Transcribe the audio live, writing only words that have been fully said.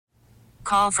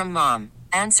call from mom.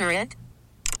 Answer it.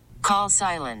 Call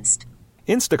silenced.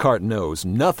 Instacart knows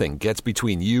nothing gets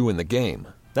between you and the game.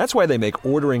 That's why they make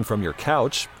ordering from your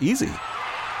couch easy.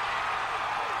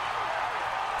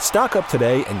 Stock up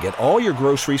today and get all your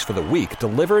groceries for the week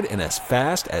delivered in as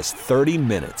fast as 30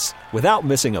 minutes without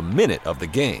missing a minute of the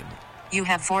game. You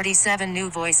have 47 new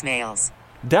voicemails.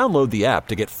 Download the app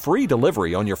to get free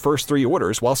delivery on your first 3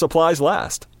 orders while supplies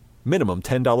last. Minimum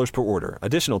 $10 per order.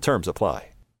 Additional terms apply.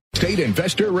 State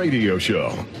Investor Radio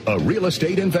Show, a real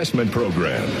estate investment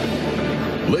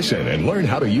program. Listen and learn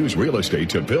how to use real estate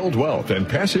to build wealth and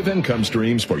passive income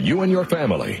streams for you and your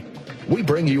family. We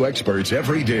bring you experts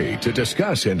every day to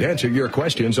discuss and answer your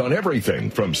questions on everything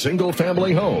from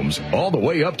single-family homes all the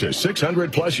way up to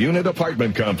 600-plus unit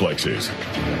apartment complexes.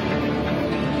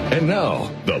 And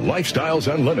now, the Lifestyles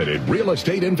Unlimited Real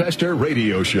Estate Investor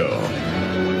Radio Show.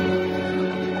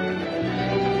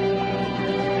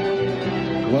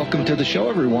 Welcome to the show,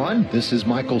 everyone. This is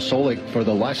Michael Solik for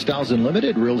the Lifestyles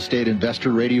Unlimited Real Estate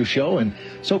Investor Radio Show, and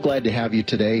so glad to have you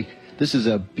today. This is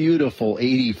a beautiful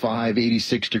 85,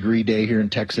 86-degree day here in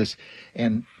Texas,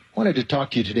 and wanted to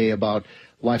talk to you today about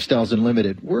Lifestyles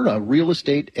Unlimited. We're a real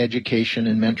estate education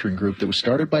and mentoring group that was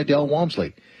started by Del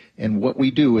Walmsley, and what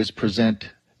we do is present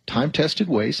time-tested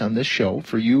ways on this show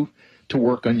for you to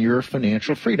work on your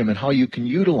financial freedom and how you can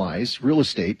utilize real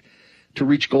estate to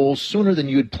reach goals sooner than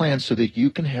you had planned so that you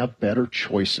can have better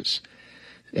choices.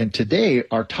 And today,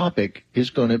 our topic is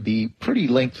going to be pretty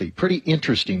lengthy, pretty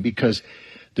interesting, because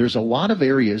there's a lot of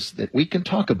areas that we can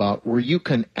talk about where you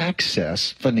can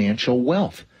access financial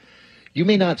wealth. You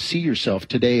may not see yourself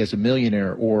today as a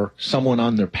millionaire or someone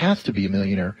on their path to be a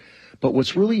millionaire, but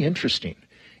what's really interesting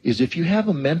is if you have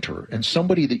a mentor and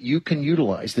somebody that you can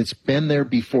utilize that's been there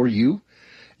before you,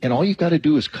 and all you've got to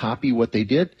do is copy what they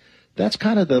did, that's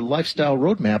kind of the lifestyle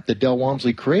roadmap that Del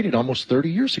Walmsley created almost 30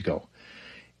 years ago.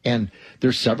 And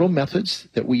there's several methods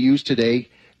that we use today,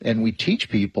 and we teach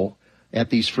people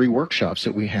at these free workshops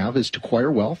that we have is to acquire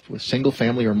wealth with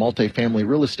single-family or multifamily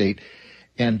real estate,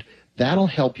 and that'll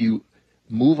help you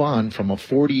move on from a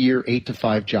 40-year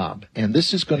 8-to-5 job. And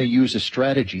this is going to use a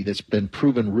strategy that's been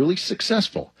proven really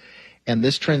successful, and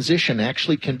this transition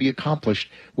actually can be accomplished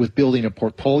with building a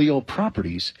portfolio of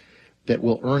properties that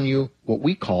will earn you what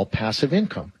we call passive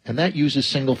income, and that uses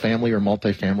single-family or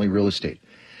multifamily real estate.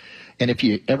 And if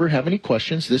you ever have any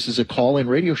questions, this is a call-in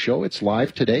radio show. It's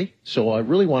live today, so I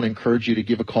really want to encourage you to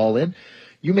give a call in.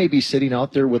 You may be sitting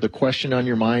out there with a question on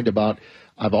your mind about,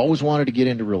 I've always wanted to get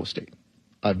into real estate.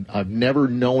 I've never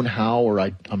known how, or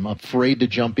I'm afraid to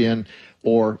jump in,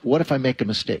 or what if I make a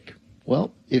mistake?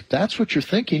 Well, if that's what you're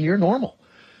thinking, you're normal.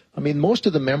 I mean, most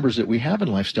of the members that we have in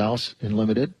Lifestyles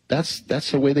Unlimited, that's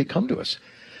the way they come to us.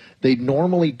 They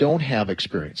normally don't have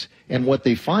experience. And what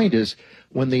they find is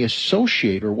when they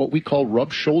associate, or what we call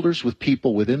rub shoulders with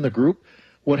people within the group,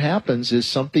 what happens is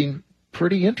something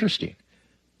pretty interesting.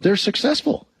 They're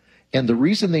successful. And the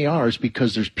reason they are is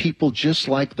because there's people just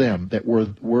like them that were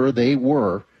where they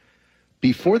were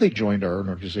before they joined our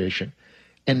organization.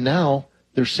 And now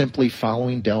they're simply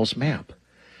following Del's map.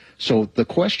 So the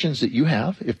questions that you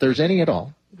have, if there's any at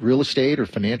all, real estate or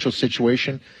financial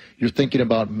situation, you're thinking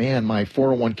about, man, my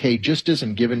 401k just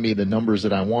isn't giving me the numbers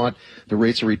that I want, the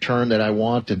rates of return that I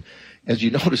want. And as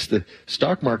you notice, the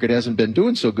stock market hasn't been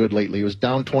doing so good lately. It was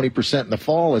down 20% in the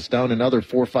fall. It's down another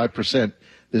 4 or 5%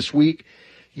 this week.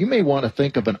 You may want to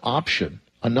think of an option,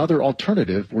 another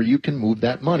alternative where you can move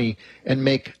that money and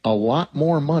make a lot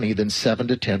more money than 7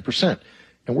 to 10%.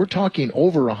 And we're talking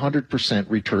over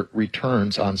 100%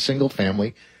 returns on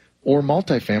single-family or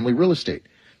multifamily real estate.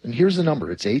 And here's the number.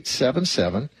 It's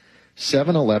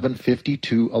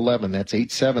 877-711-5211. That's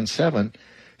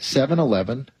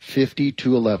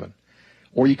 877-711-5211.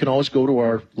 Or you can always go to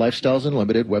our Lifestyles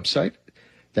Unlimited website.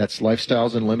 That's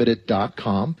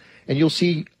lifestylesunlimited.com. And you'll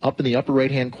see up in the upper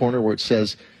right-hand corner where it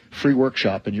says free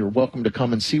workshop, and you're welcome to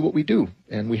come and see what we do.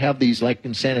 And we have these, like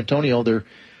in San Antonio, they're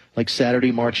like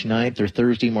Saturday, March 9th or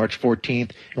Thursday, March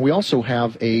 14th. And we also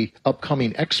have a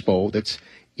upcoming expo that's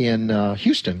in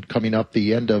Houston coming up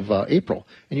the end of April.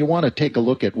 And you want to take a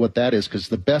look at what that is, because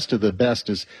the best of the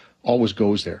best always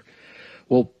goes there.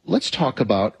 Well, let's talk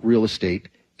about real estate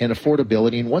and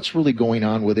affordability and what's really going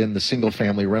on within the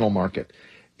single-family rental market.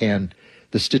 And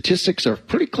the statistics are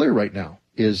pretty clear right now,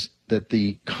 is that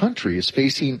the country is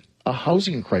facing a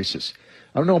housing crisis.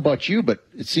 I don't know about you, but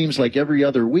it seems like every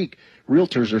other week,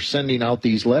 realtors are sending out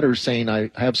these letters saying,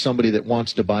 I have somebody that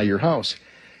wants to buy your house.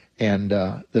 And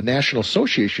the National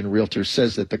Association of Realtors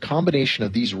says that the combination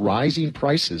of these rising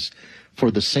prices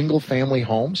for the single-family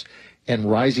homes and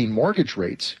rising mortgage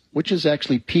rates, which has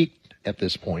actually peaked at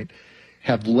this point,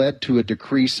 have led to a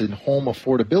decrease in home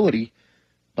affordability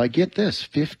by, get this,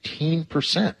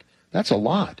 15%. That's a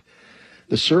lot.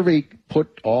 The survey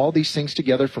put all these things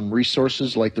together from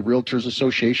resources like the Realtors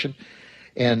Association,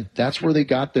 and that's where they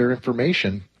got their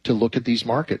information to look at these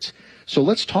markets. So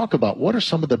let's talk about what are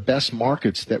some of the best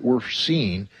markets that we're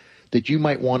seeing that you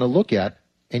might want to look at.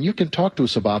 And you can talk to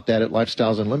us about that at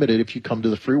Lifestyles Unlimited if you come to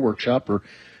the free workshop, or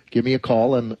give me a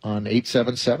call on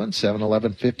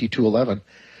 877-711-5211.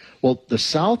 Well, the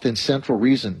South and Central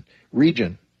region,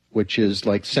 which is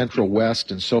like Central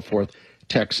West and so forth,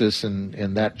 Texas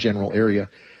and that general area,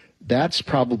 that's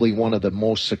probably one of the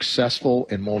most successful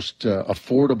and most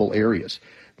affordable areas.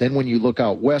 Then when you look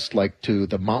out west, like to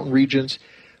the mountain regions,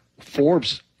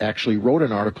 Forbes actually wrote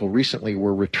an article recently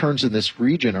where returns in this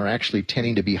region are actually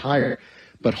tending to be higher,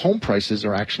 but home prices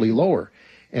are actually lower.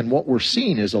 And what we're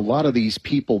seeing is a lot of these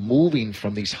people moving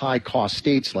from these high-cost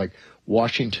states like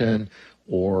Washington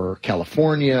or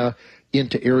California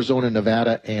into Arizona,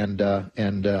 Nevada, and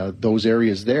those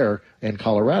areas there, and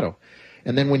Colorado.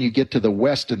 And then when you get to the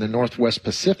west and the Northwest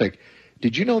Pacific,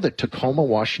 did you know that Tacoma,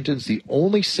 Washington is the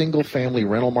only single-family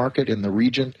rental market in the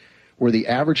region where the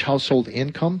average household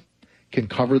income can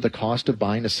cover the cost of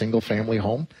buying a single-family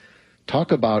home?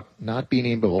 Talk about not being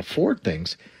able to afford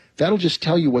things. That'll just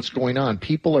tell you what's going on.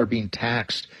 People are being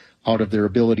taxed out of their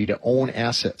ability to own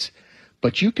assets.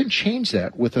 But you can change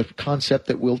that with a concept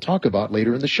that we'll talk about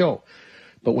later in the show.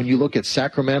 But when you look at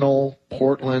Sacramento,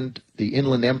 Portland, the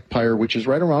Inland Empire, which is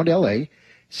right around LA,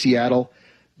 Seattle,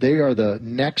 they are the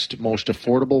next most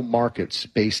affordable markets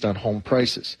based on home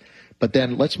prices. But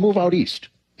then let's move out east.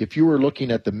 If you were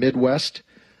looking at the Midwest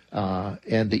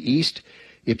and the East,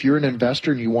 if you're an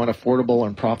investor and you want affordable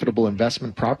and profitable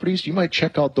investment properties, you might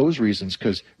check out those regions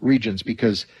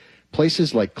because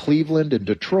places like Cleveland and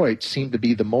Detroit seem to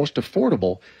be the most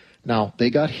affordable. Now, they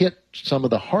got hit some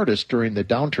of the hardest during the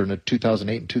downturn of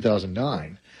 2008 and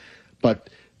 2009,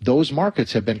 but those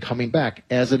markets have been coming back.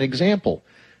 As an example,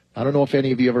 I don't know if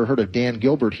any of you ever heard of Dan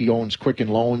Gilbert. He owns Quicken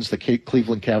Loans, the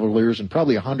Cleveland Cavaliers, and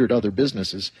probably 100 other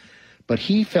businesses, but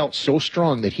he felt so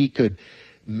strong that he could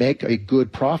make a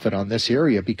good profit on this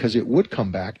area because it would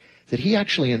come back, that he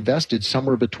actually invested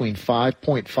somewhere between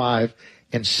 $5.5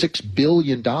 and $6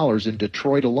 billion in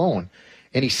Detroit alone.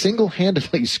 And he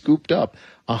single-handedly scooped up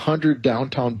 100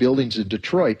 downtown buildings in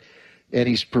Detroit, and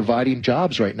he's providing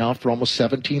jobs right now for almost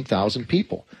 17,000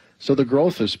 people. So the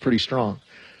growth is pretty strong.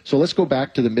 So let's go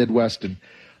back to the Midwest and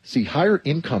see higher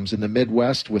incomes in the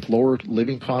Midwest with lower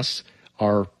living costs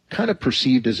are kind of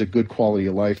perceived as a good quality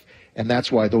of life, and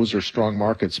that's why those are strong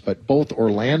markets. But both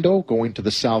Orlando, going to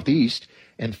the southeast,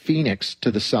 and Phoenix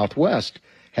to the southwest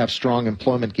have strong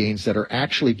employment gains that are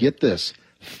actually, get this,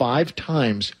 5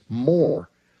 times more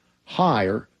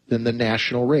higher than the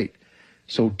national rate.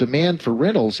 So demand for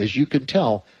rentals, as you can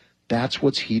tell, that's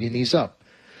what's heating these up.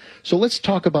 So let's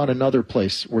talk about another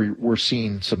place where we're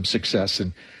seeing some success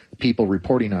and people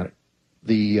reporting on it.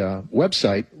 The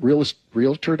website,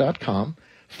 Realtor.com,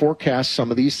 forecasts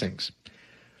some of these things.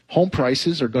 Home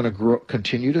prices are going to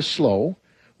continue to slow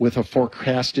with a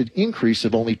forecasted increase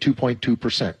of only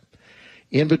 2.2%.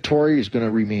 Inventory is going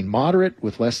to remain moderate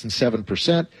with less than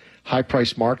 7%.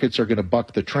 High-price markets are going to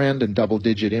buck the trend and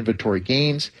double-digit inventory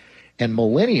gains. And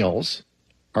millennials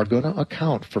are going to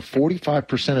account for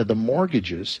 45% of the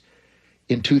mortgages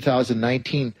in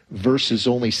 2019 versus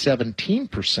only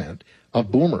 17%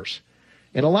 of boomers.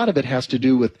 And a lot of it has to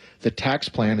do with the tax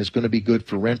plan is going to be good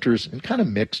for renters and kind of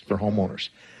mixed for homeowners.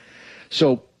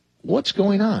 So what's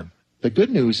going on? The good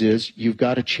news is you've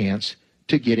got a chance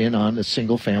to get in on the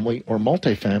single-family or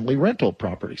multifamily rental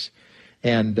properties.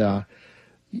 And, the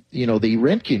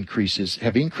rent increases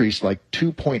have increased like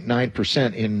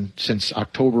 2.9% since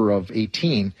October of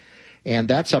 18, and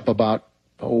that's up about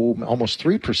almost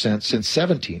 3% since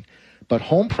 17. But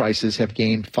home prices have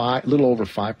gained a little over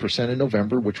 5% in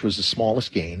November, which was the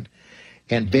smallest gain.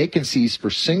 And vacancies for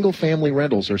single-family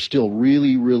rentals are still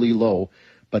really, really low,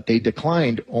 but they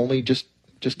declined only just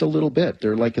a little bit.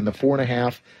 They're like in the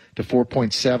 4.5% to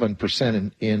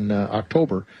 4.7% in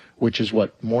October, which is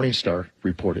what Morningstar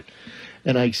reported.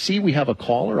 And I see we have a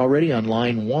caller already on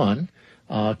line 1.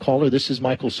 Caller, this is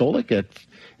Michael Solik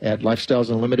at Lifestyles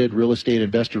Unlimited Real Estate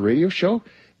Investor Radio Show.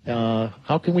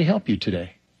 How can we help you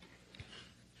today?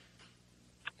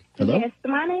 Hello? Yes,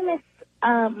 my name is,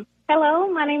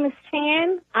 my name is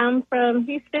Chan. I'm from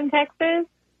Houston, Texas.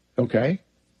 Okay.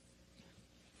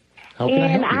 How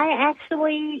can I help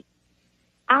you?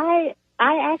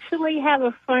 I actually have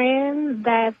a friend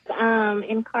that's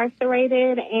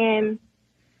incarcerated, and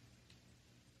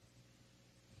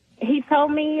he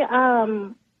told me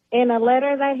in a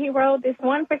letter that he wrote, this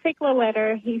one particular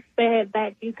letter, he said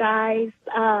that you guys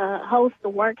host a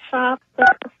workshop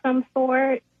of some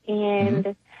sort,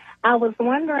 and I was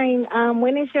wondering,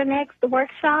 when is your next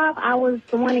workshop? I was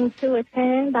wanting to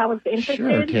attend. I was interested.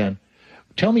 Sure, Ken.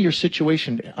 Tell me your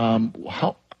situation.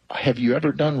 How have you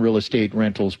ever done real estate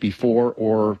rentals before,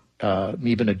 or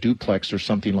even a duplex or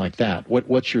something like that?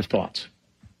 What's your thoughts?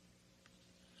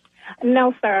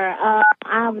 No, sir.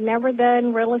 I've never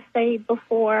done real estate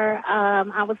before.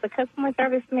 I was a customer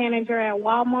service manager at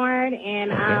Walmart,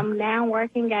 and I'm now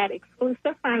working at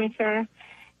Exclusive Furniture.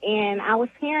 And I was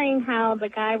hearing how the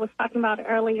guy was talking about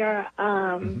earlier,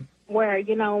 where,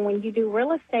 you know, when you do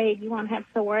real estate, you won't have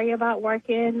to worry about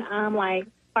working,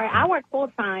 I work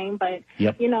full-time, but,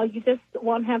 you know, you just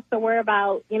won't have to worry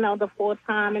about, you know, the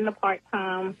full-time and the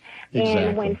part-time. Exactly.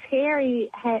 And when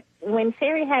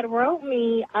Terry had wrote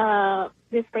me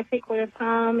this particular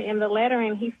time in the letter,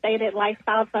 and he stated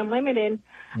Lifestyles Unlimited,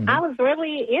 I was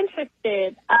really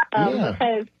interested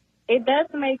because it does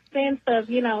make sense of,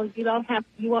 you know,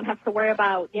 you won't have to worry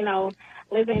about, you know,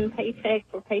 living paycheck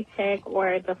for paycheck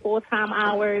or the full-time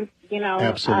hours, you know.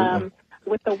 Absolutely.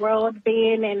 With the world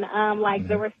being in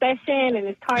the recession, and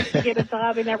it's hard to get a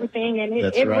job and everything, and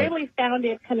it really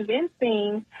sounded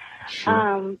convincing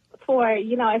for,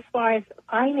 you know, as far as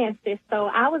finances. So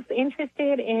I was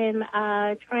interested in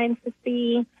trying to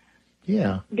see.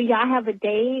 Yeah. Do y'all have a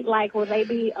date? Like, will they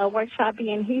be a workshop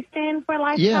be in Houston for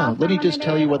Lifestyle? Yeah. Let me just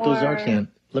tell you what those are, Ken.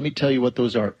 Let me tell you what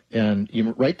those are. And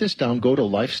you write this down. Go to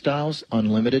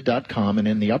lifestylesunlimited.com, and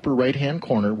in the upper right-hand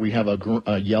corner, we have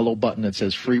a yellow button that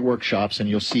says free workshops, and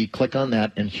you'll see, click on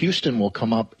that, and Houston will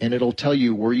come up, and it'll tell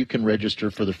you where you can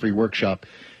register for the free workshop.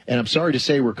 And I'm sorry to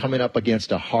say we're coming up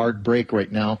against a hard break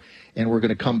right now, and we're going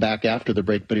to come back after the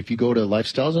break. But if you go to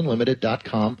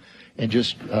lifestylesunlimited.com and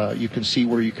just you can see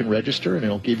where you can register, and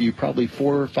it'll give you probably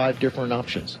 4 or 5 different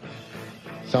options.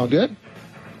 Sound good?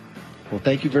 Well,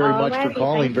 thank you very much for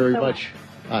calling. Very much.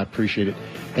 I appreciate it.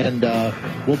 And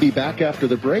we'll be back after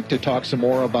the break to talk some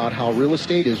more about how real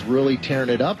estate is really tearing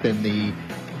it up in the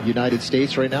United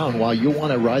States right now, and why you'll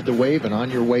want to ride the wave and on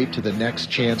your way to the next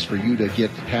chance for you to get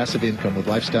passive income with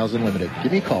Lifestyles Unlimited.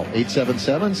 Give me a call,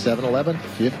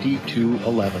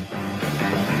 877-711-5211.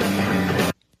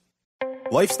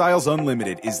 Lifestyles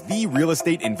Unlimited is the real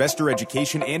estate investor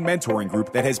education and mentoring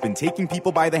group that has been taking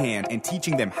people by the hand and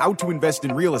teaching them how to invest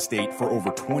in real estate for over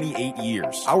 28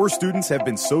 years. Our students have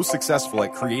been so successful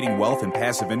at creating wealth and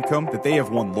passive income that they have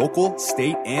won local,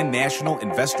 state, and national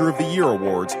Investor of the Year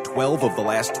awards 12 of the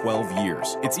last 12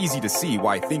 years. It's easy to see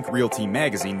why Think Realty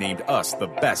magazine named us the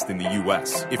best in the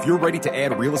U.S. If you're ready to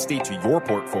add real estate to your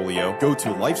portfolio, go to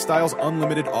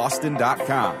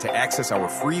lifestylesunlimitedaustin.com to access our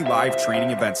free live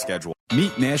training event schedule.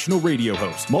 Meet national radio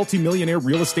host, multimillionaire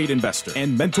real estate investor,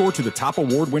 and mentor to the top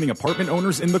award-winning apartment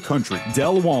owners in the country,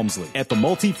 Del Walmsley, at the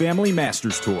Multifamily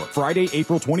Masters Tour, Friday,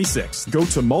 April 26th. Go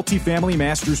to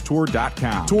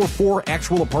multifamilymasterstour.com. Tour 4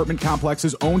 actual apartment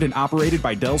complexes owned and operated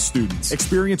by Dell students.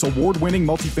 Experience award-winning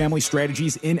multifamily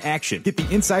strategies in action. Get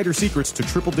the insider secrets to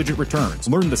triple-digit returns.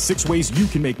 Learn the 6 ways you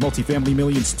can make multifamily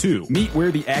millions too. Meet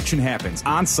where the action happens,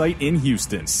 on-site in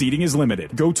Houston. Seating is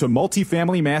limited. Go to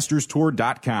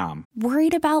multifamilymasterstour.com.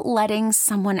 Worried about letting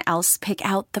someone else pick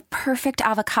out the perfect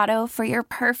avocado for your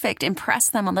perfect impress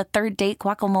them on the third date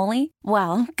guacamole?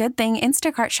 Well, good thing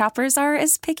Instacart shoppers are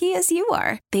as picky as you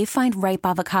are. They find ripe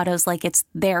avocados like it's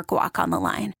their guac on the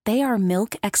line. They are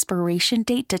milk expiration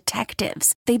date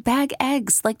detectives. They bag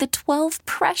eggs like the 12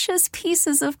 precious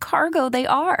pieces of cargo they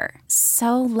are.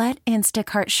 So let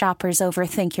Instacart shoppers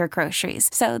overthink your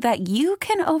groceries so that you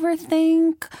can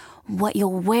overthink what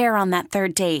you'll wear on that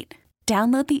third date.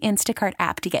 Download the Instacart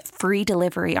app to get free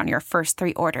delivery on your first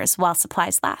 3 orders while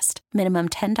supplies last. Minimum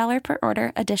 $10 per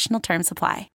order. Additional terms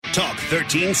apply. Talk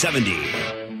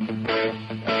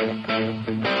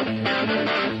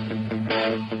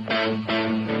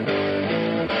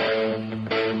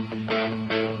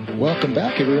 1370. Welcome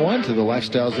back, everyone, to the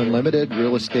Lifestyles Unlimited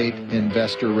Real Estate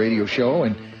Investor Radio Show.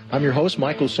 And I'm your host,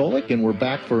 Michael Solik, and we're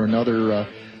back for another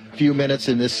few minutes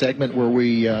in this segment where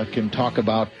we can talk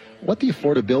about what the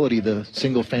affordability of the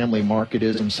single-family market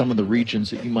is in some of the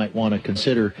regions that you might want to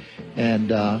consider.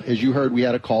 And as you heard, we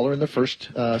had a caller in the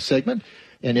first segment.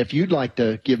 And if you'd like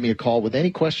to give me a call with any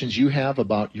questions you have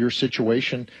about your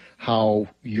situation, how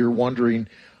you're wondering,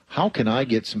 how can I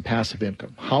get some passive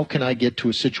income? How can I get to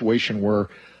a situation where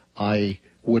I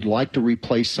would like to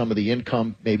replace some of the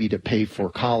income, maybe to pay for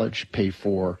college, pay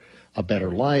for a better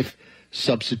life,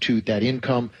 substitute that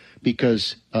income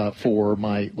because for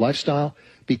my lifestyle?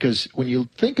 Because when you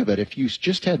think of it, if you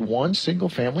just had one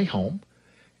single-family home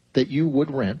that you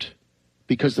would rent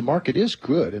because the market is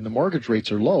good and the mortgage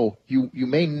rates are low, you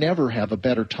may never have a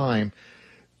better time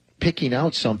picking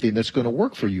out something that's going to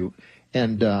work for you.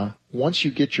 And once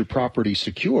you get your property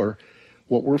secure,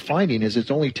 what we're finding is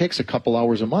it only takes a couple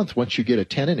hours a month once you get a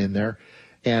tenant in there.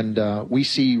 And we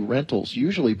see rentals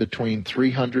usually between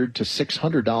 $300 to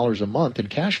 $600 a month in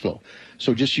cash flow.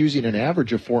 So just using an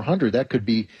average of $400, that could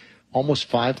be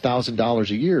almost $5,000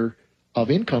 a year of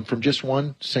income from just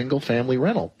one single family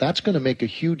rental. That's going to make a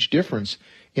huge difference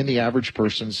in the average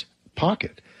person's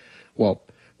pocket. Well,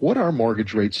 what are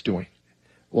mortgage rates doing?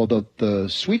 Well, the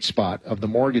sweet spot of the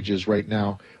mortgages right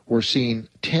now we're seeing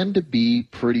tend to be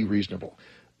pretty reasonable.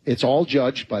 It's all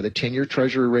judged by the 10-year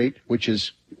Treasury rate, which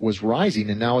was rising,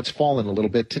 and now it's fallen a little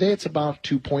bit. Today it's about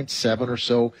 2.7 or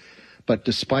so. But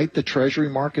despite the Treasury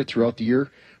market throughout the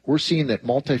year, we're seeing that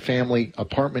multifamily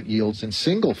apartment yields and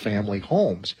single-family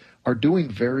homes are doing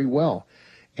very well.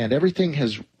 And everything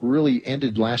has really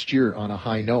ended last year on a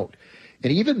high note.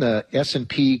 And even the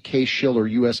S&P Case-Shiller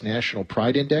U.S. National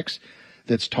Pride Index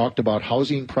that's talked about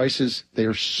housing prices,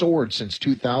 they're soared since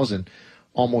 2000,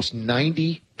 almost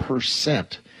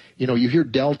 90%. You know, you hear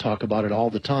Dell talk about it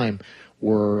all the time,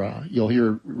 where you'll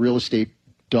hear real estate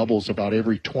doubles about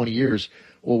every 20 years.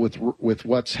 Well, with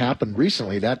what's happened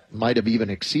recently, that might have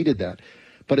even exceeded that.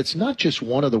 But it's not just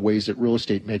one of the ways that real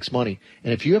estate makes money.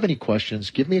 And if you have any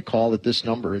questions, give me a call at this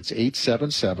number. It's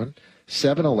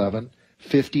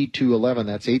 877-711-5211.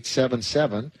 That's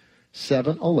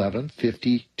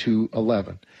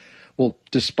 877-711-5211. Well,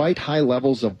 despite high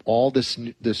levels of all this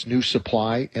new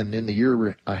supply and in the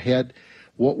year ahead,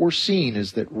 what we're seeing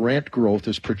is that rent growth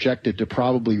is projected to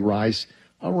probably rise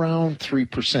around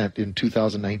 3% in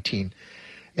 2019.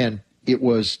 And it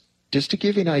was, just to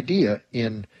give you an idea,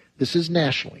 this is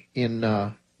nationally, in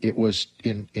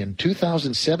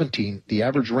 2017, the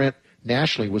average rent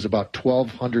nationally was about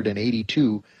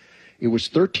 $1,282. It was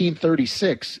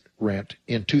 $1,336 rent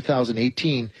in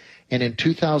 2018, and in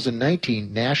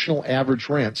 2019, national average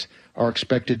rents are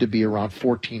expected to be around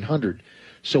 $1,400.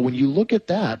 So when you look at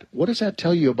that, what does that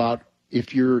tell you about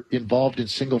if you're involved in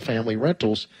single-family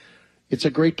rentals? It's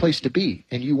a great place to be,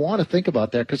 and you want to think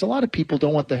about that because a lot of people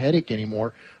don't want the headache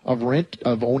anymore of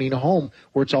owning a home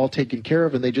where it's all taken care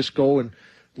of, and they just go and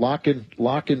lock in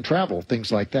travel, things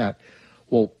like that.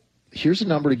 Well, here's a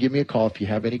number to give me a call if you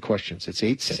have any questions. It's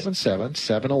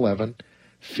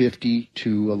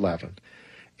 877-711-5211.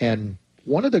 And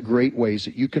one of the great ways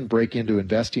that you can break into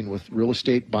investing with real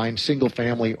estate, buying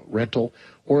single-family rental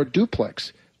or a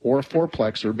duplex or a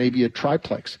fourplex or maybe a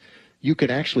triplex, you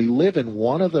can actually live in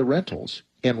one of the rentals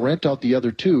and rent out the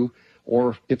other two,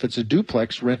 or if it's a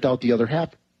duplex, rent out the other half.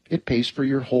 It pays for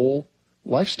your whole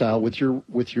lifestyle with your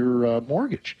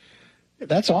mortgage.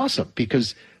 That's awesome,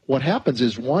 because what happens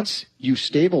is once you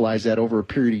stabilize that over a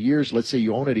period of years, let's say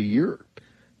you own it a year,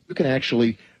 you can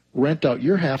actually rent out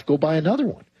your half, go buy another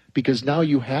one, because now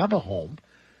you have a home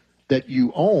that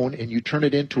you own and you turn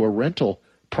it into a rental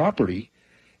property,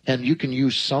 and you can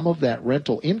use some of that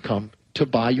rental income to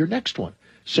buy your next one.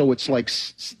 So it's like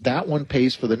that one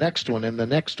pays for the next one and the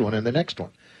next one and the next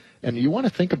one. And you want to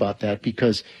think about that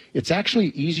because it's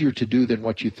actually easier to do than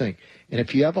what you think. And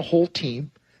if you have a whole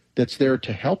team that's there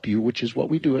to help you, which is what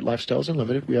we do at Lifestyles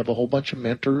Unlimited, we have a whole bunch of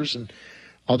mentors and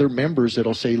other members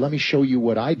that'll say, let me show you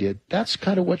what I did. That's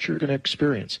kind of what you're going to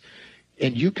experience.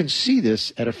 And you can see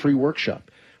this at a free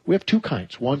workshop. We have two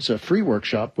kinds. One's a free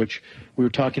workshop, which we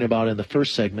were talking about in the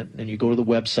first segment, and you go to the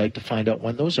website to find out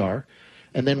when those are.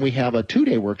 And then we have a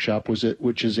 2-day workshop,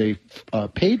 which is a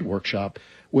paid workshop,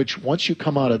 which once you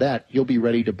come out of that, you'll be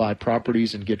ready to buy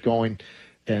properties and get going.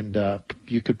 And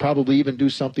you could probably even do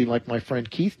something like my friend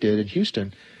Keith did in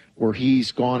Houston, where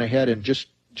he's gone ahead and just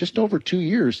over 2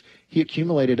 years, he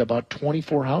accumulated about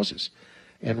 24 houses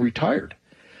and retired.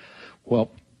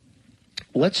 Well,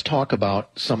 let's talk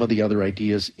about some of the other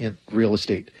ideas in real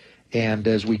estate. And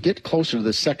as we get closer to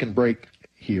the second break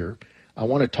here, I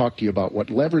want to talk to you about what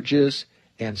leverage is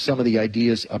and some of the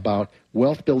ideas about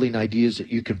wealth building ideas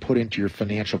that you can put into your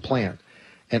financial plan.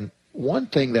 And one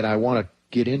thing that I want to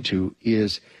get into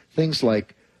is things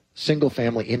like single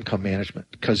family income management.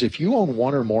 Because if you own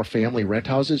one or more family rent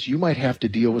houses, you might have to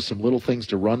deal with some little things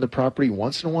to run the property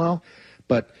once in a while,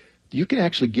 but you can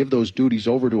actually give those duties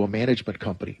over to a management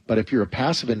company. But if you're a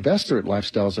passive investor at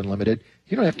Lifestyles Unlimited,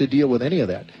 you don't have to deal with any of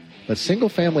that. But single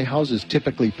family houses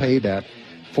typically pay that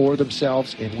for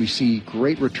themselves, and we see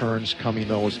great returns coming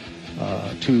those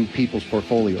to people's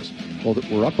portfolios. Well,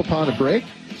 we're up upon a break,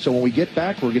 so when we get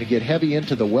back, we're going to get heavy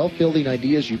into the wealth-building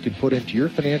ideas you can put into your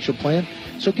financial plan.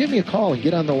 So give me a call and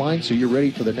get on the line so you're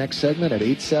ready for the next segment at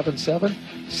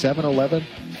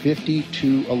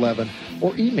 877-711-5211,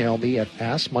 or email me at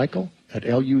askmichael at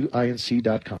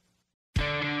luinc.com.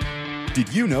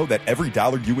 Did you know that every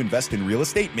dollar you invest in real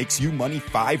estate makes you money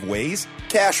 5 ways?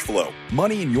 Cash flow,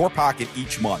 money in your pocket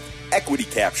each month. Equity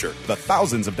capture, the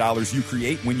thousands of dollars you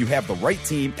create when you have the right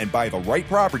team and buy the right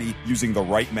property using the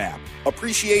right map.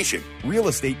 Appreciation, real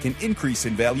estate can increase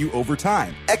in value over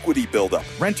time. Equity buildup,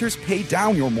 renters pay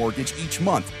down your mortgage each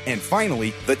month. And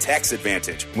finally, the tax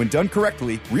advantage. When done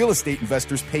correctly, real estate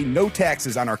investors pay no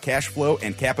taxes on our cash flow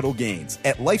and capital gains.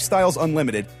 At Lifestyles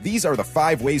Unlimited, these are the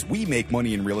 5 ways we make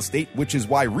money in real estate, which is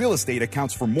why real estate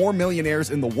accounts for more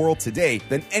millionaires in the world today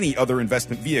than any other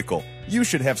investment vehicle. You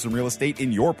should have some real estate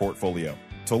in your portfolio.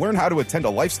 To learn how to attend a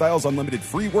Lifestyles Unlimited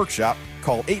free workshop,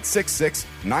 call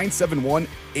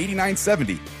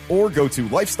 866-971-8970 or go to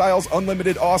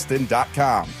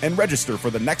lifestylesunlimitedaustin.com and register for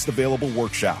the next available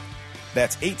workshop.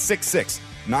 That's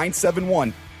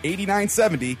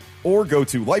 866-971-8970 or go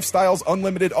to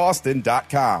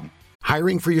lifestylesunlimitedaustin.com.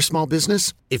 Hiring for your small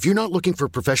business? If you're not looking for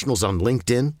professionals on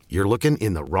LinkedIn, you're looking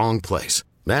in the wrong place.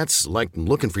 That's like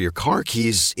looking for your car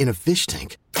keys in a fish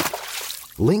tank.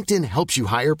 LinkedIn helps you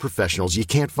hire professionals you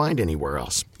can't find anywhere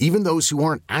else, even those who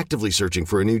aren't actively searching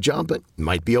for a new job but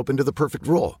might be open to the perfect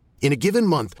role. In a given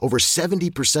month, over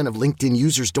 70% of LinkedIn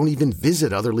users don't even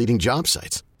visit other leading job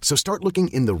sites. So start looking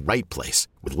in the right place.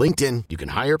 With LinkedIn, you can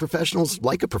hire professionals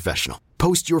like a professional.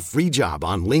 Post your free job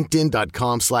on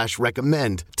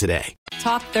linkedin.com/recommend today.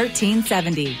 Talk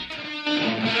 1370.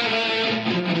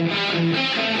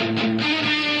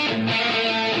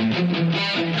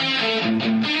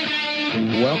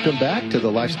 Welcome back to the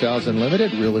Lifestyles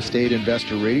Unlimited Real Estate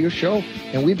Investor Radio Show.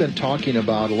 And we've been talking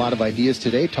about a lot of ideas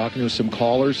today, talking to some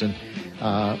callers, and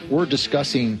we're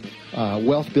discussing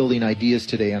wealth building ideas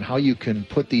today and how you can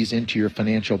put these into your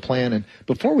financial plan. And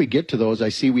before we get to those, I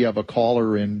see we have a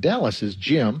caller in Dallas, is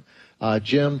Jim.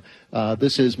 Jim,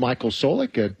 this is Michael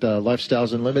Solik at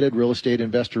Lifestyles Unlimited Real Estate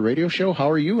Investor Radio Show. How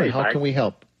are you, and how can we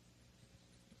help?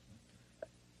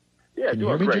 Yeah,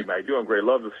 doing great, Mike. Doing great.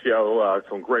 Love the show.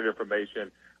 Some great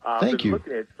information. Thank you.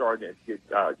 Looking at starting to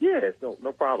get,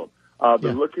 no problem.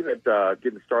 Been looking at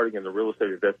getting started in the real estate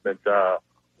investment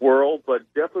world, but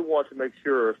definitely want to make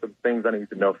sure some things I need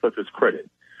to know, such as credit.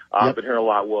 I've been hearing a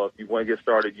lot. Well, if you want to get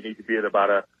started, you need to be at about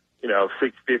a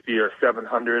 650 or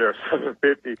 700 or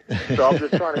 750. So I'm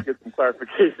just trying to get some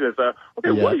clarification as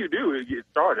what do you do to get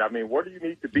started? I mean, where do you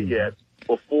need to be at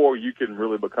before you can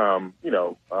really become,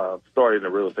 started in the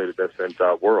real estate investment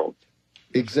world?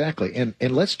 Exactly. And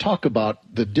let's talk about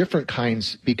the different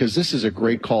kinds, because this is a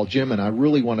great call, Jim, and I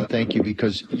really want to thank you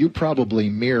because you probably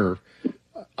mirror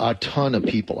a ton of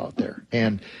people out there.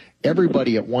 And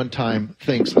everybody at one time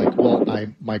thinks like, well,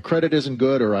 my credit isn't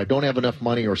good, or I don't have enough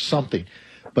money, or something.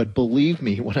 But believe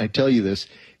me when I tell you this,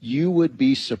 you would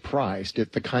be surprised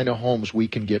at the kind of homes we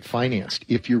can get financed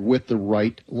if you're with the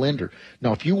right lender.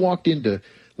 Now, if you walked into,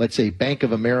 let's say, Bank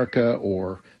of America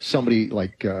or somebody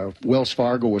like Wells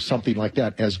Fargo or something like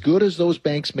that, as good as those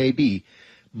banks may be,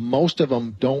 most of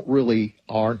them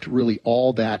aren't really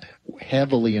all that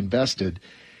heavily invested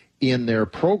in their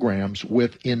programs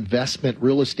with investment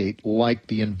real estate, like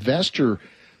the investor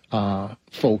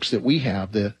folks that we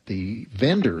have, the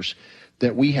vendors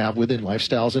that we have within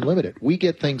Lifestyles Unlimited. We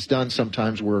get things done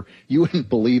sometimes where you wouldn't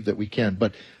believe that we can.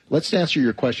 But let's answer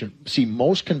your question. See,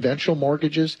 most conventional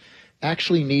mortgages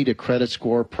actually need a credit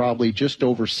score probably just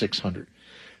over 600.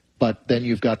 But then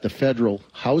you've got the Federal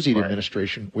Housing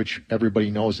Administration, which everybody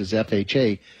knows is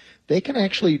FHA. They can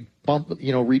actually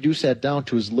reduce that down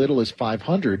to as little as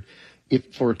 500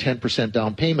 for a 10%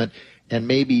 down payment, and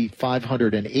maybe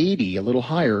 580, a little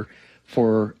higher,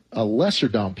 for a lesser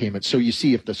down payment. So you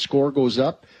see, if the score goes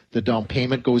up, the down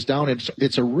payment goes down.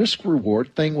 It's a risk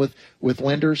reward thing with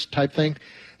lenders type thing.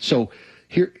 So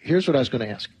here's what I was going to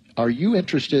ask. Are you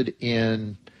interested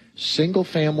in single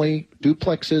family,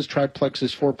 duplexes,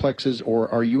 triplexes, fourplexes, or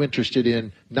are you interested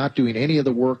in not doing any of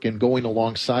the work and going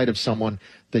alongside of someone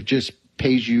that just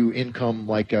pays you income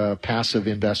like a passive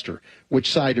investor? Which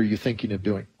side are you thinking of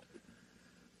doing?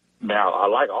 Now, I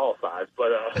like all sides,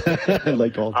 but I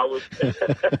like all.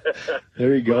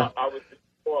 There you go.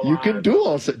 You can do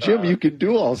all sides, Jim. You can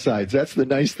do all sides. That's the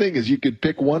nice thing, is you could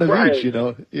pick one of each.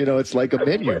 It's like a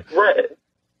menu. Right.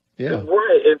 Yeah.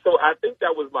 Right. And so I think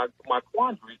that was my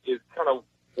quandary, is kind of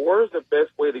where's the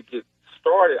best way to get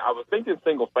started. I was thinking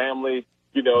single family.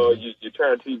 You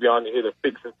turn the TV on, you hear the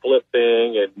fix and flip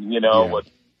thing, and with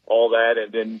all that,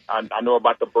 and then I know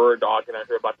about the bird dog, and I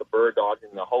hear about the bird dog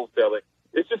and the wholesaling.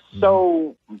 It's just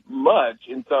so much.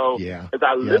 And so as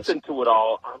I listen to it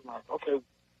all, I'm like, okay,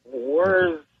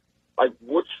 which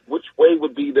way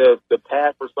would be the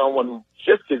path for someone who's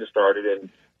just getting started and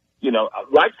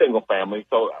like single family,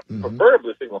 so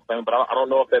preferably single family, but I don't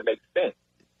know if that makes sense.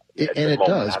 And it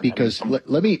does, because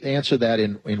let me answer that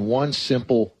in one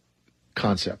simple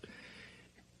concept.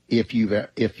 If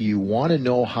you want to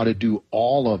know how to do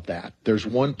all of that, there's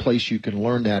one place you can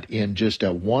learn that in just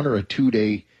a 1 or a 2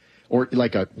 day, or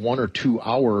like a 1 or 2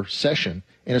 hour session,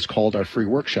 and it's called our free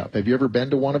workshop. Have you ever been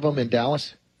to one of them in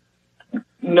Dallas?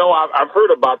 No, I've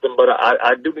heard about them, but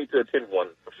I do need to attend one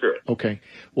for sure. Okay.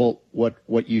 Well, what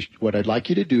I'd like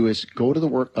you to do is go to the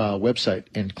website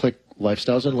and click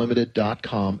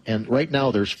lifestylesunlimited.com, and right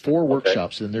now there's 4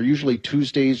 workshops, and they're usually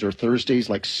Tuesdays or Thursdays,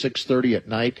 like 6:30 at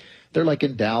night. They're like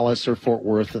in Dallas or Fort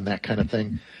Worth and that kind of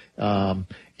thing. And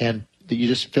you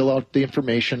just fill out the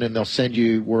information, and they'll send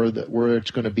you where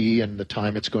it's going to be and the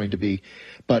time it's going to be.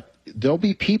 But there'll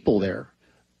be people there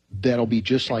that'll be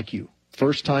just like you.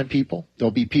 First-time people.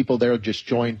 There'll be people there just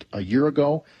joined a year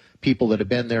ago, people that have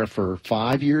been there for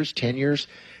 5 years, 10 years.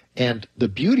 And the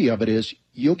beauty of it is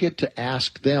you'll get to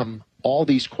ask them all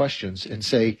these questions and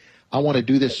say, I want to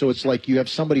do this. So it's like you have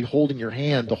somebody holding your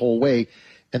hand the whole way.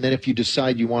 And then if you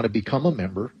decide you want to become a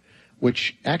member,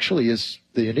 which actually is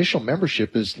the initial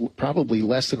membership is probably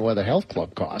less than what a health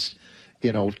club costs,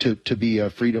 to be a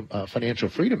financial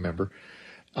freedom member,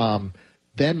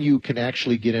 then you can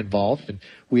actually get involved. And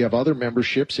we have other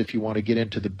memberships if you want to get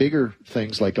into the bigger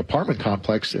things like apartment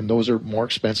complex, and those are more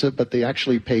expensive, but they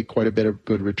actually pay quite a bit of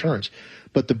good returns.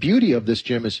 But the beauty of this,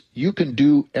 Jim, is you can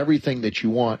do everything that you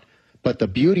want, but the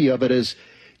beauty of it is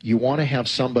you want to have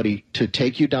somebody to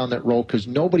take you down that road, because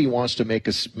nobody wants to make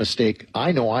a mistake.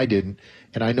 I know I didn't,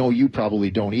 and I know you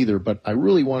probably don't either, but I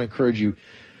really want to encourage you,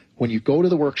 when you go to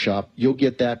the workshop, you'll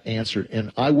get that answered.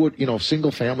 And I would,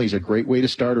 single family is a great way to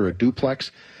start, or a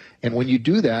duplex. And when you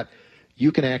do that,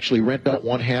 you can actually rent out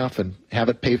one half and have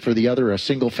it pay for the other. A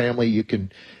single family, you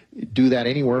can do that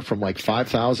anywhere from like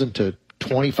 $5,000 to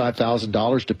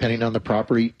 $25,000, depending on the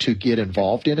property, to get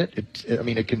involved in it.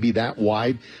 It can be that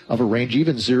wide of a range,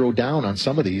 even zero down on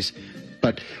some of these.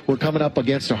 But we're coming up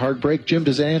against a hard break. Jim,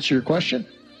 does that answer your question?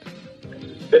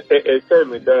 It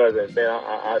certainly does, and man,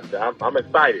 I'm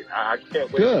excited. I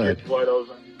can't wait to get to one of those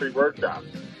free workshops.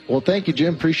 Well, thank you,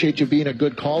 Jim. Appreciate you being a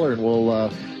good caller, and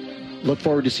we'll look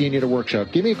forward to seeing you at a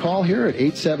workshop. Give me a call here at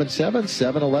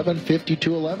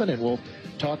 877-711-5211, and we'll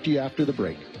talk to you after the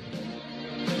break.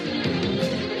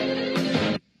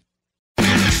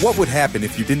 What would happen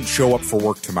if you didn't show up for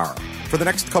work tomorrow? For the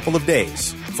next couple of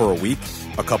days? For a week?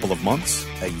 A couple of months?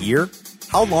 A year?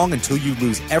 How long until you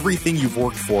lose everything you've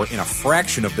worked for in a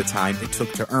fraction of the time it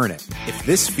took to earn it? If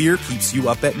this fear keeps you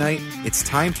up at night, it's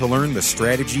time to learn the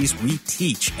strategies we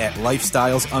teach at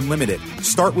Lifestyles Unlimited.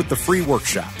 Start with the free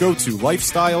workshop. Go to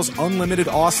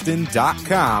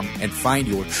lifestylesunlimitedaustin.com and find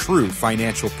your true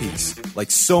financial peace,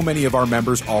 like so many of our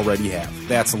members already have.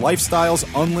 That's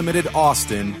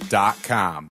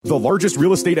lifestylesunlimitedaustin.com. The largest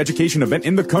real estate education event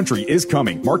in the country is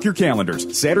coming. Mark your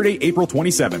calendars. Saturday, April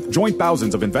 27th. Join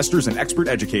thousands of investors and expert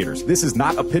educators. This is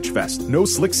not a pitch fest. No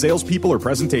slick salespeople or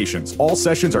presentations. All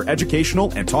sessions are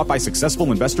educational and taught by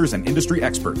successful investors and industry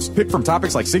experts. Pick from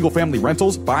topics like single-family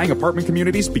rentals, buying apartment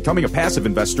communities, becoming a passive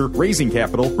investor, raising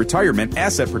capital, retirement,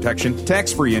 asset protection,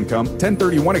 tax-free income,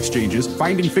 1031 exchanges,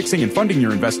 finding, fixing, and funding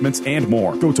your investments, and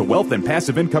more. Go to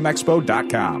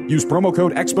wealthandpassiveincomeexpo.com. Use promo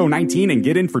code EXPO19 and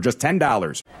get in for just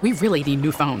 $10. We really need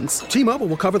new phones. T-Mobile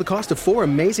will cover the cost of 4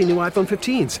 amazing new iPhone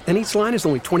 15s, and each line is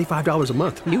only $25 a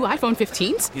month. New iPhone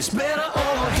 15s? It's better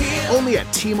over here. Only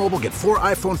at T-Mobile, get 4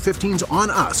 iPhone 15s on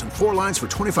us and 4 lines for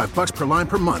 $25 per line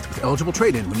per month with eligible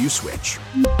trade-in when you switch.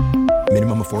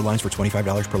 Minimum of 4 lines for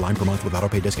 $25 per line per month with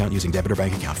autopay discount using debit or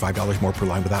bank account. $5 more per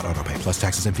line without autopay, plus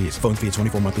taxes and fees. Phone fee at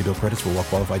 24 monthly bill credits for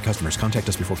well-qualified customers. Contact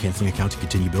us before canceling account to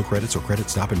continue bill credits or credit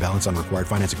stop and balance on required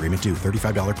finance agreement due.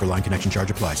 $35 per line connection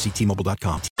charge applies. See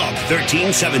T-Mobile.com.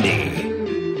 1370.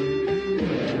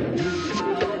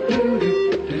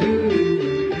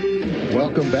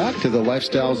 Welcome back to the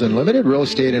Lifestyles Unlimited Real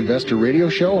Estate Investor Radio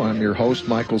Show. I'm your host,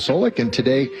 Michael Solik, and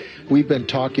today we've been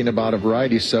talking about a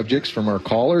variety of subjects from our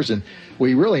callers, and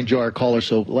we really enjoy our callers,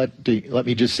 so let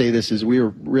me just say this, is we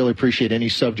really appreciate any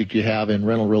subject you have in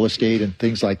rental real estate and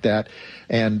things like that.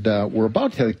 And we're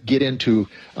about to get into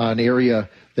an area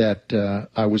that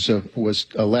I was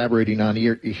elaborating on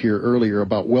here earlier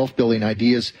about wealth building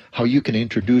ideas, how you can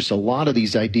introduce a lot of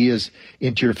these ideas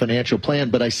into your financial plan.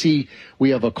 But I see we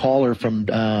have a caller from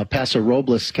Paso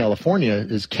Robles, California,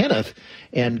 is Kenneth.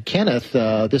 And Kenneth,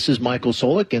 this is Michael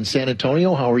Solik in San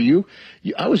Antonio. How are you?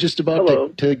 I was just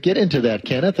about to get into that,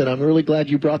 Kenneth, and I'm really glad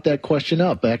you brought that question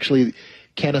up. Actually,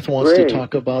 Kenneth wants to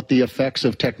talk about the effects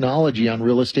of technology on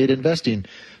real estate investing.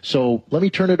 So let me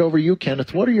turn it over to you,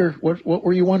 Kenneth. What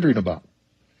were you wondering about?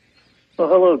 Well,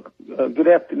 hello. Good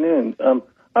afternoon.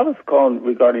 I was calling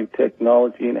regarding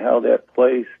technology and how that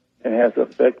plays and has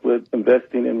effect with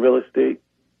investing in real estate,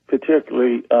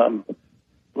 particularly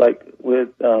like with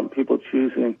people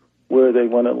choosing where they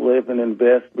want to live and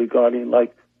invest regarding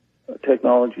like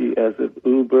technology as of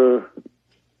Uber.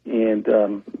 And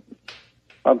I'm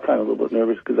kind of a little bit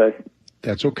nervous because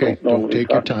That's okay. Don't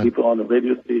take your time. People on the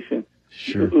radio station.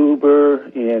 Sure. Uber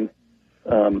and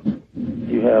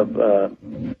you have,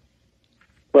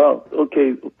 well,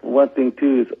 okay, one thing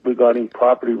too is regarding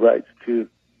property rights too,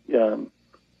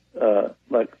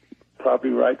 like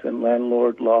property rights and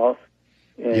landlord laws.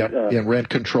 And, rent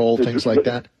control, things like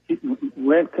that.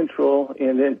 Rent control,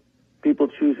 and then people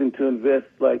choosing to invest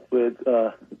like with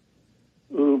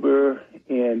Uber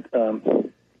and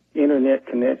internet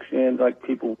connection, like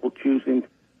people choosing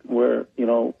where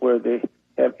they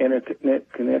have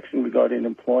internet connection regarding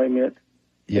employment.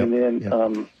 Yep. And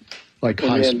then like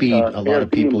high speed, a lot Airbnb,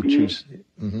 of people choose.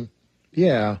 Mm-hmm.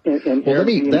 Yeah. And well,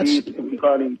 that's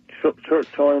regarding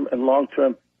short-term and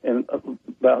long-term, and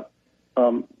about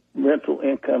rental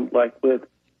income, like with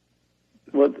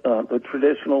the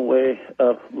traditional way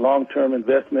of long-term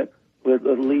investment with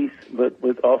a lease, but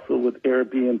also with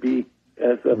Airbnb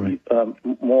as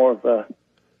more of a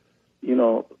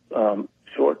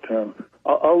short-term.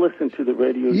 I'll listen to the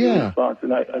radio response,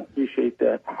 and I appreciate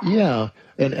that. Yeah,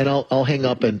 and I'll hang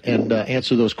up and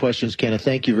answer those questions, Kenneth.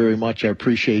 Thank you very much. I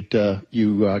appreciate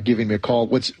you giving me a call.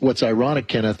 What's ironic,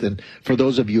 Kenneth, and for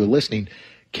those of you listening,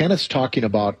 Kenneth's talking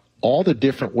about all the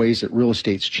different ways that real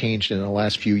estate's changed in the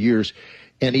last few years,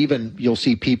 and even you'll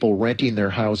see people renting their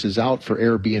houses out for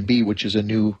Airbnb, which is a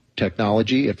new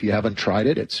technology. If you haven't tried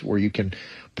it, it's where you can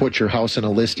put your house in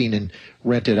a listing and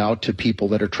rent it out to people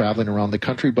that are traveling around the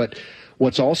country. But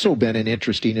what's also been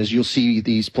interesting is you'll see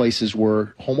these places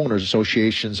where homeowners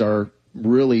associations are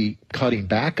really cutting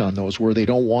back on those, where they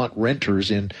don't want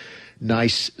renters in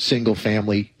nice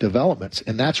single-family developments.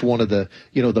 And that's one of the,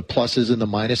 the pluses and the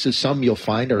minuses. Some you'll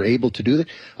find are able to do that.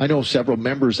 I know several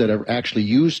members that have actually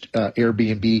used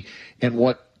Airbnb, and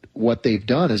what they've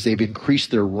done is they've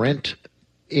increased their rent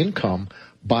income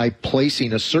by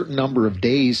placing a certain number of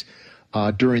days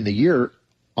during the year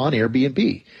on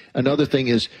Airbnb. Another thing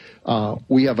is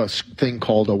we have a thing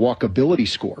called a walkability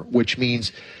score, which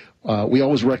means we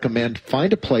always recommend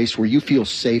find a place where you feel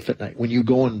safe at night. When you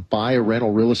go and buy a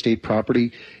rental real estate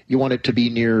property, you want it to be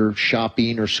near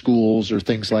shopping or schools or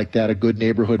things like that, a good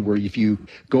neighborhood where if you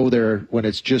go there when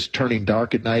it's just turning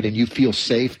dark at night and you feel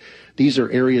safe, these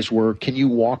are areas where can you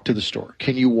walk to the store?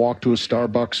 Can you walk to a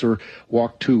Starbucks or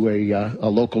walk to a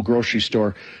local grocery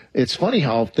store? It's funny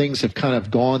how things have kind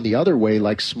of gone the other way,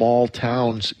 like small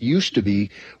towns used to be,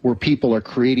 where people are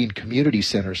creating community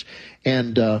centers.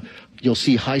 And you'll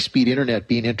see high-speed internet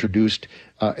being introduced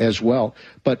as well.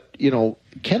 But,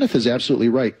 Kenneth is absolutely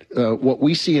right. What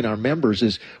we see in our members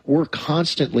is we're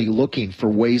constantly looking for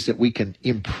ways that we can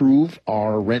improve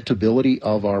our rentability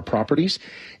of our properties.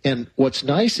 And what's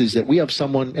nice is that we have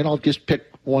someone, and I'll just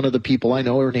pick one of the people I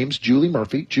know. Her name's Julie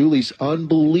Murphy. Julie's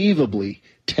unbelievably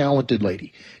talented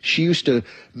lady. She used to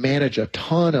manage a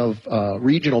ton of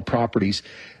regional properties.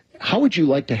 How would you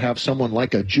like to have someone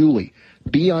like a Julie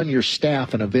be on your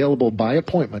staff and available by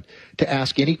appointment to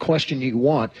ask any question you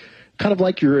want, kind of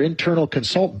like your internal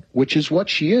consultant, which is what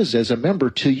she is as a member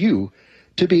to you,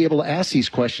 to be able to ask these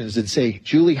questions and say,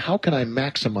 Julie, how can I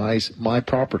maximize my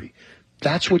property?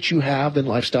 That's what you have in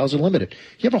Lifestyles Unlimited.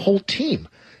 You have a whole team,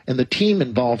 and the team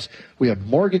involves, we have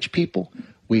mortgage people,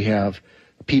 we have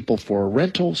people for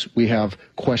rentals, we have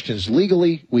questions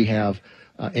legally, we have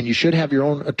and you should have your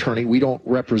own attorney. We don't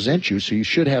represent you, so you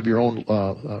should have your own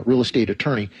real estate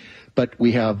attorney. But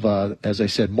we have, as I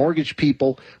said, mortgage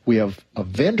people. We have a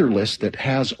vendor list that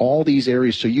has all these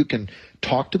areas, so you can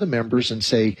talk to the members and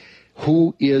say,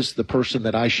 who is the person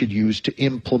that I should use to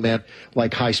implement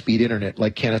like high-speed internet,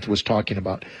 like Kenneth was talking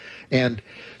about. And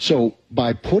so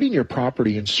by putting your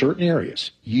property in certain areas,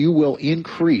 you will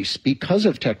increase, because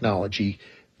of technology,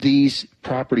 these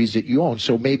properties that you own.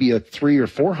 So maybe a $300 or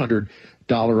 $400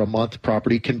 a month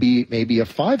property can be maybe a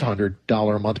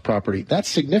 $500 a month property. That's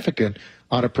significant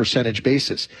on a percentage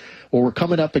basis. Well, we're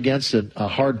coming up against a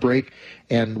hard break,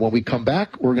 and when we come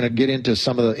back, we're going to get into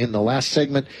in the last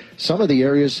segment, some of the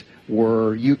areas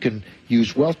where you can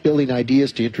use wealth building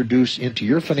ideas to introduce into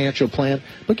your financial plan.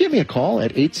 But give me a call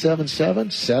at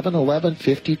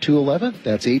 877-711-5211.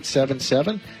 That's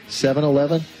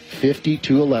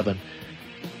 877-711-5211.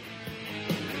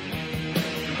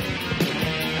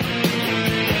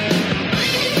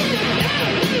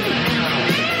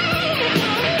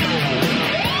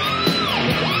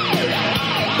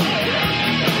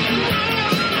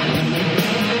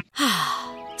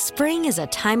 Spring is a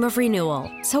time of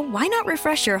renewal, so why not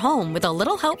refresh your home with a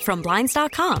little help from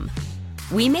Blinds.com?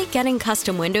 We make getting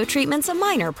custom window treatments a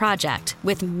minor project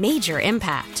with major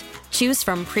impact. Choose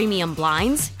from premium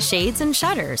blinds, shades, and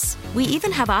shutters. We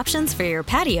even have options for your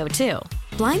patio, too.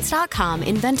 Blinds.com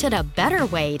invented a better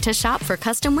way to shop for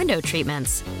custom window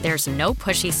treatments. There's no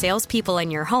pushy salespeople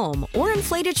in your home or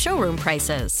inflated showroom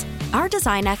prices. Our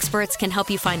design experts can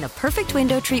help you find the perfect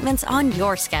window treatments on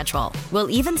your schedule. We'll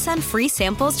even send free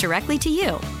samples directly to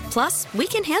you. Plus, we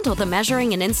can handle the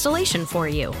measuring and installation for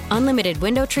you. Unlimited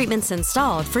window treatments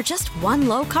installed for just one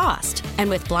low cost. And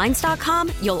with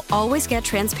Blinds.com, you'll always get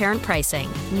transparent pricing.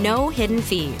 No hidden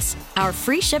fees. Our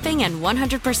free shipping and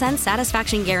 100%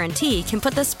 satisfaction guarantee can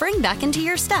put the spring back into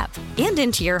your step and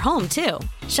into your home, too.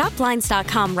 Shop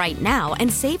Blinds.com right now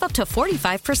and save up to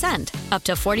 45%. Up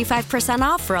to 45%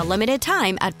 off for a limited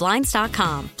time at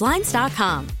Blinds.com.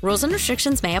 Blinds.com. Rules and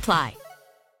restrictions may apply.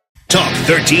 Talk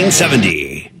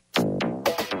 1370.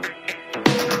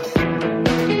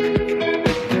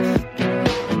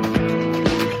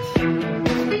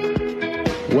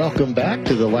 Welcome back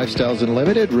to the Lifestyles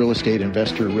Unlimited Real Estate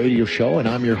Investor Radio Show, and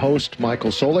I'm your host,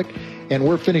 Michael Solik, and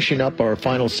we're finishing up our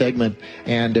final segment.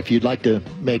 And if you'd like to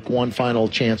make one final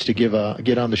chance to get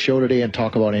on the show today and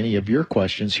talk about any of your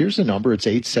questions, here's the number. It's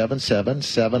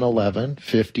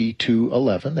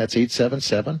 877-711-5211. That's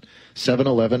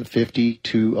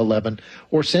 877-711-5211.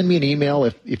 Or send me an email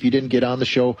if you didn't get on the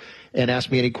show, and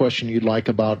ask me any question you'd like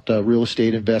about real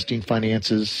estate investing,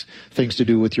 finances, things to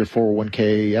do with your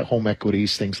 401k, home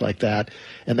equities, things like that.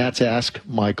 And that's Ask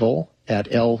Michael at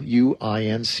luinc.com.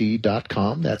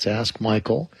 That's Ask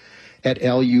Michael at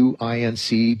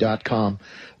luinc.com.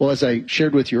 Well, as I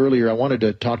shared with you earlier, I wanted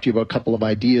to talk to you about a couple of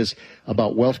ideas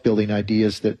about wealth building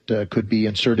ideas that could be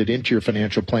inserted into your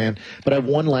financial plan. But I have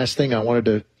one last thing I wanted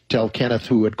to tell Kenneth,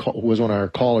 who was one of our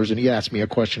callers, and he asked me a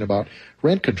question about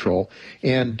rent control.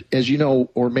 And as you know,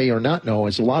 or may or not know,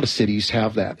 is a lot of cities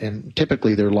have that. And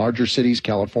typically they're larger cities,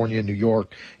 California, New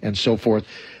York, and so forth.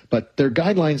 But there are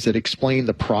guidelines that explain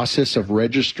the process of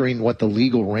registering what the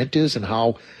legal rent is and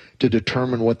how to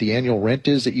determine what the annual rent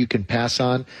is that you can pass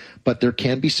on. But there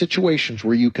can be situations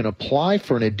where you can apply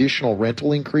for an additional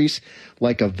rental increase,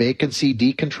 like a vacancy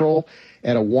decontrol,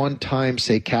 at a one-time,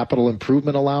 say, capital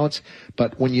improvement allowance.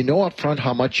 But when you know up front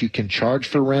how much you can charge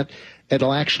for rent,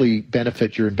 it'll actually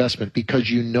benefit your investment because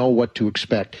you know what to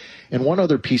expect. And one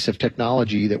other piece of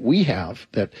technology that we have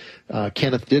that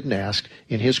Kenneth didn't ask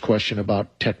in his question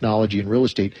about technology and real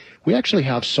estate, we actually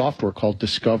have software called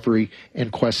Discovery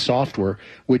and Quest software,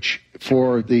 which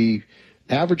for the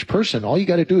average person, all you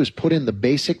got to do is put in the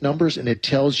basic numbers and it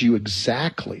tells you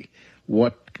exactly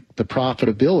what the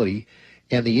profitability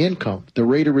and the income, the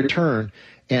rate of return,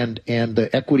 and the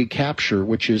equity capture,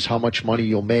 which is how much money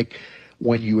you'll make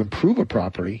when you improve a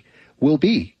property, will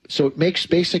be. So it makes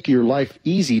basically your life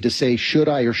easy to say, should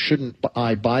I or shouldn't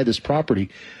I buy this property?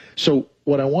 So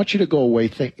what I want you to go away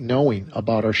knowing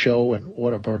about our show and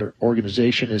what about our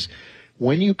organization is,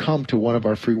 when you come to one of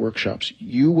our free workshops,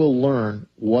 you will learn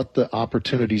what the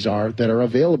opportunities are that are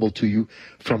available to you,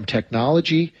 from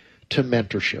technology to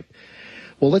mentorship.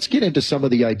 Well, let's get into some of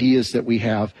the ideas that we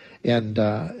have, and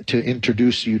to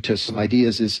introduce you to some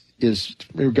ideas is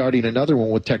regarding another one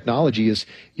with technology is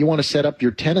you want to set up your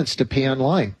tenants to pay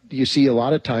online. You see a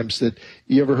lot of times that,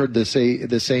 you ever heard the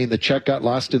saying, the check got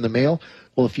lost in the mail?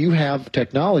 Well, if you have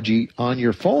technology on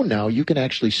your phone now, you can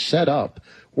actually set up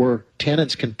where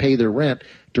tenants can pay their rent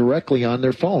directly on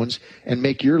their phones and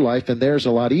make your life and theirs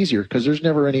a lot easier, because there's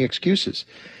never any excuses.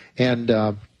 And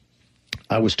I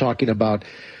was talking about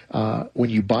when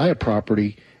you buy a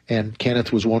property, and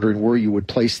Kenneth was wondering where you would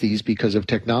place these because of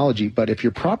technology. But if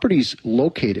your property's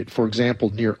located, for example,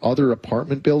 near other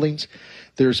apartment buildings,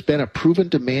 there's been a proven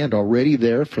demand already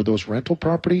there for those rental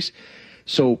properties.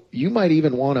 So you might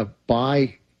even want to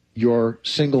buy your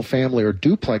single family or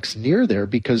duplex near there,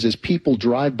 because as people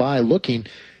drive by looking,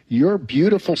 your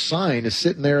beautiful sign is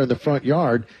sitting there in the front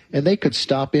yard, and they could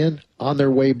stop in on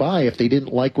their way by if they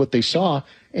didn't like what they saw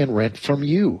and rent from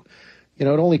you. You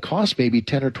know, it only costs maybe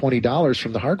 $10 or $20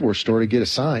 from the hardware store to get a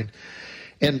sign.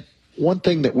 And one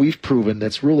thing that we've proven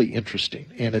that's really interesting,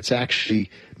 and it's actually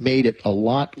made it a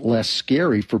lot less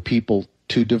scary for people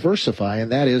to diversify,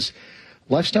 and that is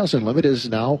Lifestyles Unlimited is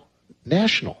now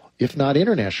national, if not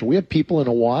international. We have people in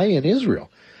Hawaii and Israel.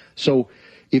 So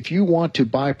if you want to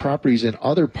buy properties in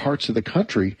other parts of the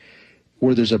country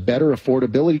where there's a better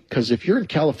affordability, because if you're in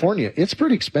California, it's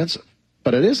pretty expensive.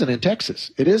 But it isn't in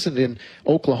Texas. It isn't in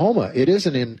Oklahoma. It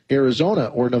isn't in Arizona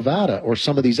or Nevada or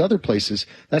some of these other places.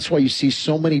 That's why you see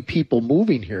so many people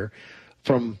moving here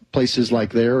from places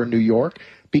like there or New York.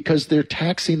 because they're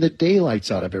taxing the daylights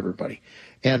out of everybody.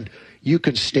 And you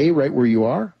can stay right where you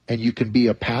are, and you can be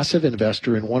a passive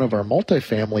investor in one of our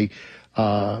multifamily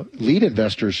lead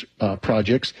investors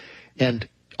projects. And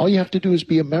all you have to do is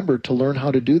be a member to learn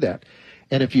how to do that.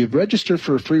 And if you've registered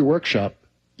for a free workshop,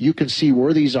 you can see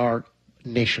where these are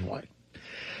nationwide.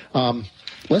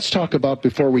 Let's talk about,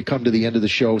 before we come to the end of the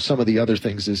show, some of the other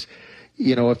things is,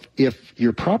 if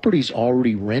your property's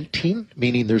already renting,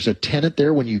 meaning there's a tenant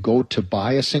there when you go to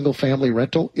buy a single-family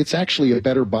rental, it's actually a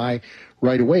better buy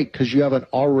right away because you have an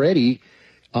already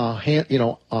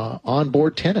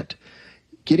on-board tenant.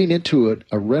 Getting into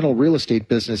a rental real estate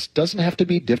business doesn't have to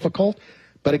be difficult,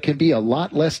 but it can be a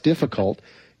lot less difficult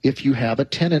if you have a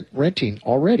tenant renting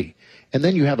already. And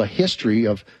then you have a history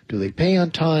of, do they pay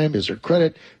on time? Is their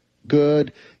credit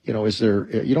good? You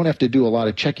don't have to do a lot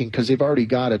of checking because they've already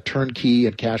got a turnkey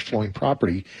and cash flowing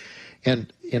property.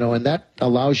 And that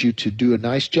allows you to do a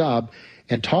nice job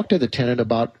and talk to the tenant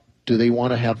about, do they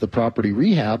want to have the property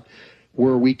rehab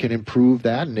where we can improve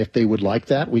that? And if they would like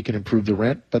that, we can improve the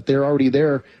rent, but they're already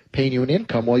there paying you an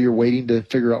income while you're waiting to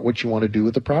figure out what you want to do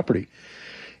with the property.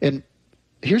 And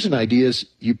here's an idea is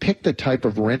you pick the type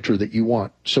of renter that you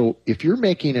want. So if you're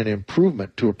making an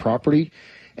improvement to a property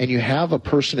and you have a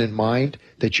person in mind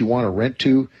that you want to rent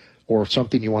to or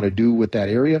something you want to do with that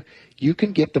area, you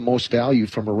can get the most value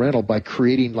from a rental by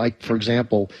creating, like, for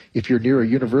example, if you're near a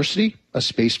university, a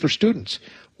space for students.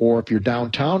 Or if you're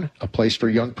downtown, a place for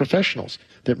young professionals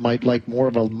that might like more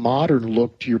of a modern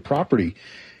look to your property.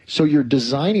 So you're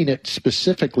designing it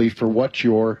specifically for what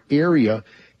your area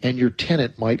and your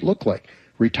tenant might look like.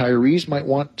 Retirees might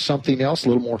want something else, a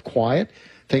little more quiet,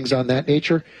 things on that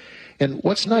nature. And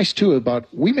what's nice, too, about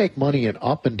we make money in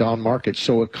up and down markets,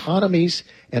 so economies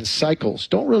and cycles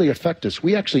don't really affect us.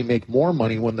 We actually make more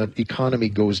money when the economy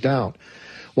goes down.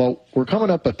 Well, we're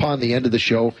coming up upon the end of the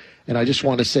show, and I just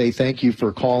want to say thank you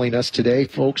for calling us today,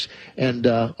 folks. And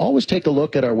always take a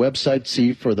look at our website,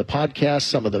 see for the podcast,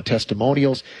 some of the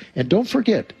testimonials. And don't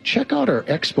forget, check out our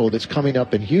expo that's coming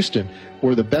up in Houston,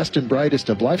 where the best and brightest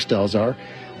of lifestyles are.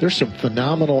 There's some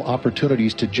phenomenal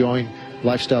opportunities to join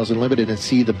Lifestyles Unlimited and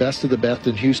see the best of the best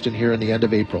in Houston here in the end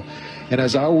of April. And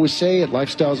as I always say at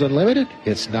Lifestyles Unlimited,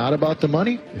 it's not about the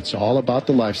money, it's all about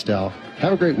the lifestyle.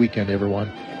 Have a great weekend,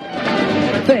 everyone.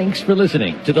 Thanks for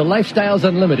listening to the Lifestyles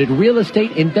Unlimited Real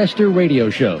Estate Investor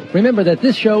Radio Show. Remember that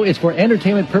this show is for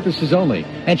entertainment purposes only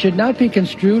and should not be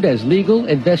construed as legal,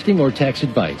 investing, or tax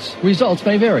advice. Results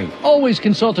may vary. Always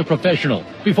consult a professional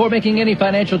before making any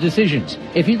financial decisions.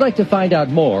 If you'd like to find out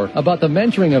more about the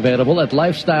mentoring available at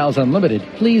Lifestyles Unlimited,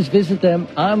 please visit them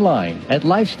online at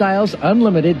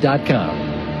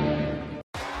lifestylesunlimited.com.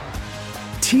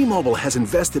 T-Mobile has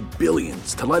invested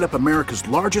billions to light up America's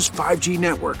largest 5G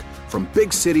network, from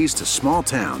big cities to small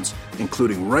towns,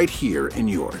 including right here in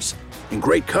yours. And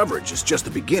great coverage is just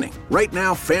the beginning. Right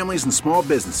now, families and small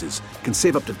businesses can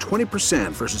save up to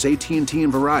 20% versus AT&T and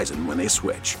Verizon when they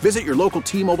switch. Visit your local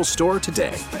T-Mobile store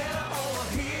today.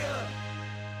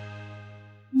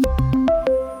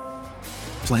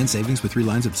 Plan savings with 3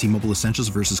 lines of T-Mobile Essentials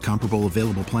versus comparable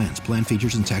available plans. Plan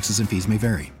features and taxes and fees may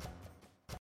vary.